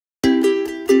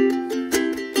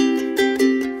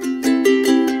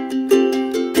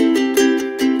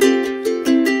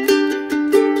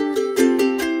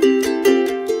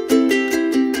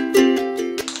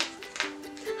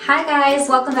guys,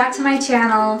 welcome back to my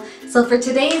channel. So for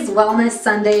today's Wellness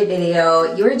Sunday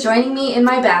video, you're joining me in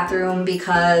my bathroom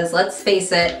because, let's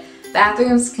face it,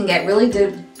 bathrooms can get really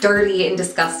dirty and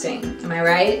disgusting. Am I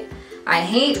right? I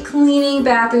hate cleaning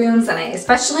bathrooms, and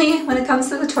especially when it comes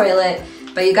to the toilet.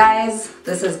 But you guys,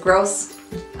 this is a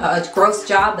gross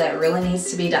job that really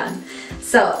needs to be done.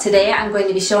 So today I'm going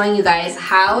to be showing you guys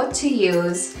how to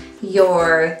use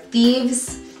your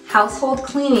Thieves household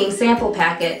cleaning sample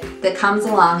packet that comes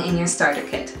along in your starter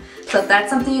kit. So if that's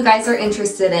something you guys are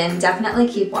interested in, definitely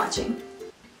keep watching.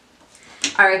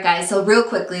 Alright guys, so real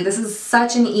quickly, this is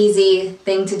such an easy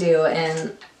thing to do,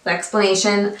 and the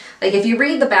explanation, like if you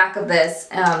read the back of this,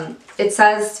 it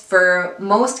says for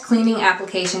most cleaning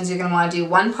applications you're going to want to do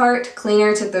 1 part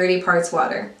cleaner to 30 parts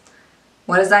water.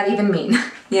 What does that even mean?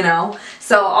 You know?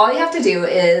 So all you have to do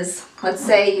is, let's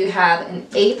say you have an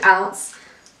 8-ounce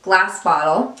glass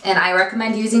bottle, and I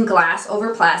recommend using glass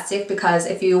over plastic because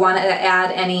if you want to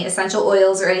add any essential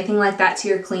oils or anything like that to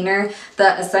your cleaner,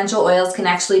 the essential oils can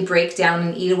actually break down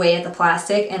and eat away at the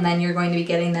plastic, and then you're going to be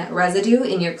getting that residue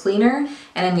in your cleaner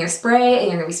and in your spray,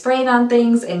 and you're going to be spraying on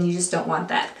things, and you just don't want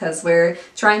that because we're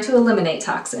trying to eliminate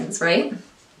toxins, right?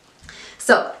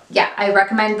 So yeah, I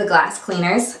recommend the glass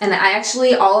cleaners, and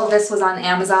all of this was on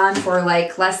Amazon for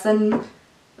like less than,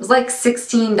 it was like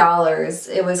 $16.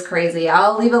 It was crazy.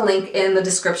 I'll leave a link in the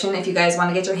description if you guys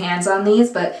want to get your hands on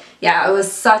these, but yeah, it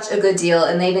was such a good deal,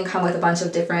 and they even come with a bunch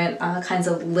of different kinds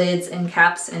of lids and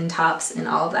caps and tops and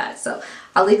all of that. So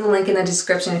I'll leave the link in the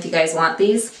description if you guys want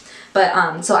these.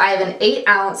 But so I have an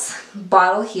 8-ounce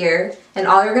bottle here, and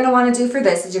all you're going to want to do for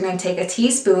this is you're going to take a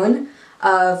teaspoon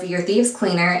of your Thieves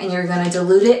cleaner and you're going to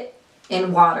dilute it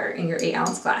in water in your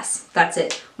 8-ounce glass. That's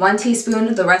it. 1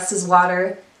 teaspoon, the rest is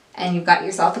water, and you've got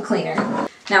yourself a cleaner.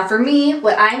 Now for me,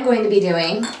 what I'm going to be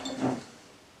doing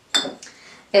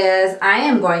is I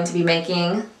am going to be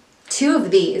making 2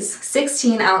 of these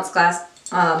 16-ounce glass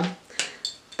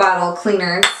bottle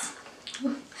cleaners.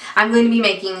 I'm going to be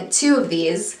making 2 of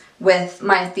these with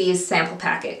my Thieves sample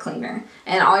packet cleaner.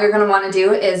 And all you're going to want to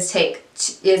do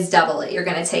is double it. You're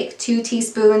going to take 2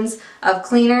 teaspoons of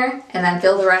cleaner and then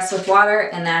fill the rest with water,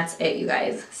 and that's it, you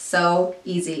guys. So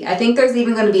easy. I think there's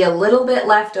even going to be a little bit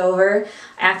left over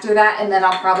after that, and then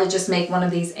I'll probably just make one of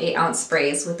these 8-ounce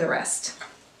sprays with the rest.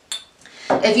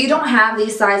 If you don't have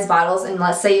these size bottles, and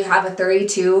let's say you have a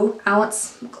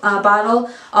 32-ounce bottle,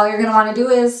 all you're going to want to do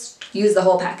is use the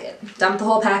whole packet. Dump the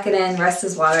whole packet in, rest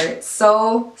is water. It's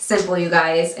so simple, you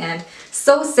guys, and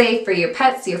so safe for your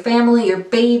pets, your family, your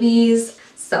babies.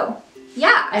 So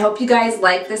yeah, I hope you guys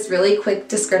like this really quick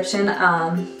description.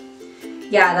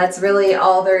 Yeah, that's really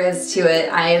all there is to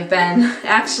it. I've been,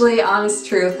 actually, honest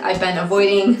truth, I've been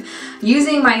avoiding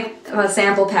using my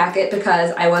sample packet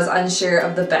because I was unsure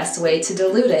of the best way to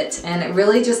dilute it. And it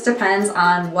really just depends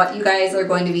on what you guys are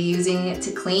going to be using it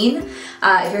to clean.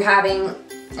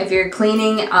 If you're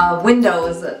cleaning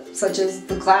windows, such as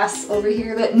the glass over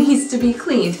here that needs to be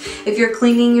cleaned. If you're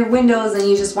cleaning your windows and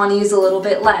you just want to use a little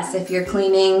bit less. If you're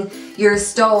cleaning your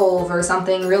stove or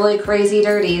something really crazy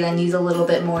dirty, then use a little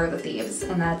bit more of the Thieves.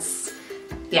 And that's,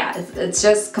 yeah, it's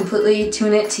just completely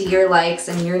tune it to your likes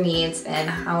and your needs and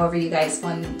however you guys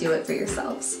want to do it for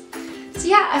yourselves. So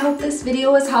yeah, I hope this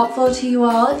video was helpful to you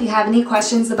all. If you have any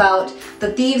questions about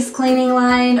the Thieves cleaning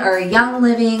line or Young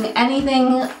Living,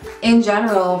 anything in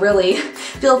general, really,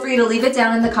 feel free to leave it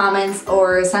down in the comments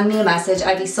or send me a message.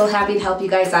 I'd be so happy to help you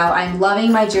guys out. I'm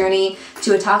loving my journey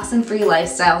to a toxin-free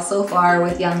lifestyle so far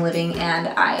with Young Living, and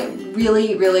I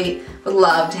really, really would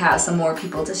love to have some more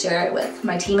people to share it with.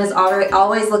 My team is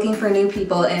always looking for new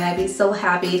people, and I'd be so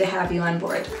happy to have you on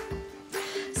board.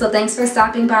 So thanks for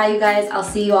stopping by, you guys. I'll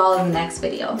see you all in the next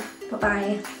video.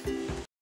 Bye-bye.